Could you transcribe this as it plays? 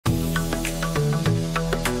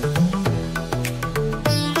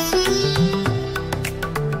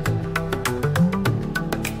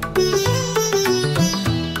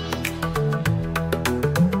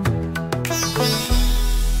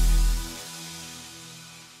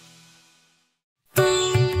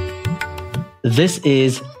This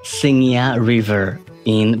is Singya River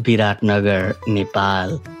in Biratnagar,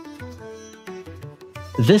 Nepal.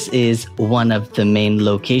 This is one of the main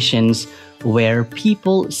locations where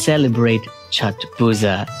people celebrate Chhath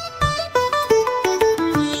Puja.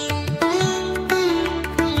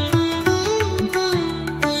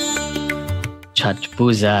 Chhath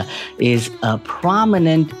Puja is a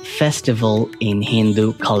prominent festival in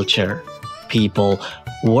Hindu culture. People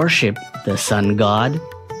worship the sun god,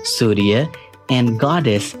 Surya, and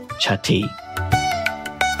goddess Chhathi.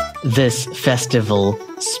 This festival,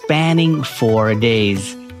 spanning 4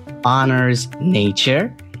 days, honors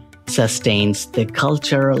nature, sustains the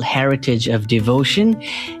cultural heritage of devotion,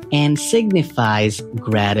 and signifies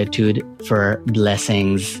gratitude for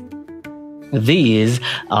blessings. These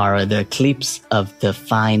are the clips of the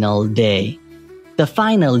final day. The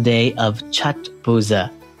final day of Chhath Puja,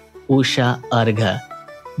 Usha Arghya,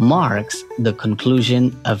 marks the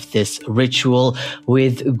conclusion of this ritual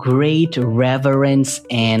with great reverence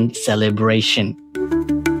and celebration.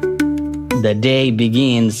 The day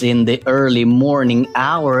begins in the early morning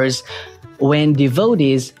hours when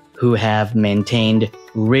devotees who have maintained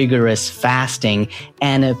rigorous fasting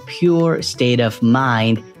and a pure state of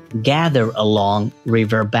mind gather along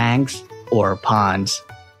riverbanks or ponds.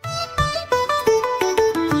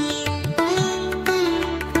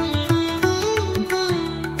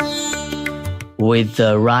 With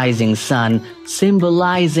the rising sun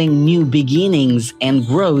symbolizing new beginnings and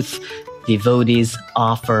growth, devotees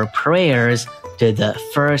offer prayers to the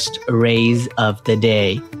first rays of the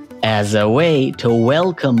day as a way to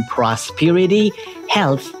welcome prosperity,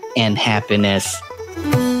 health, and happiness.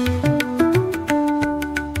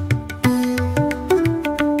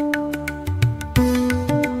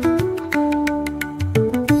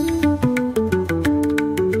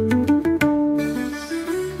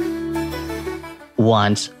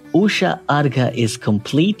 Once Usha Arghya is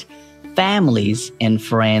complete, families and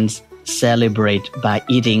friends celebrate by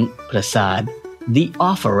eating prasad, the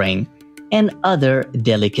offering, and other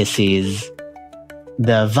delicacies.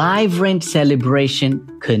 The vibrant celebration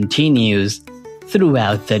continues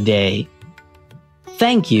throughout the day.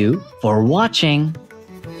 Thank you for watching.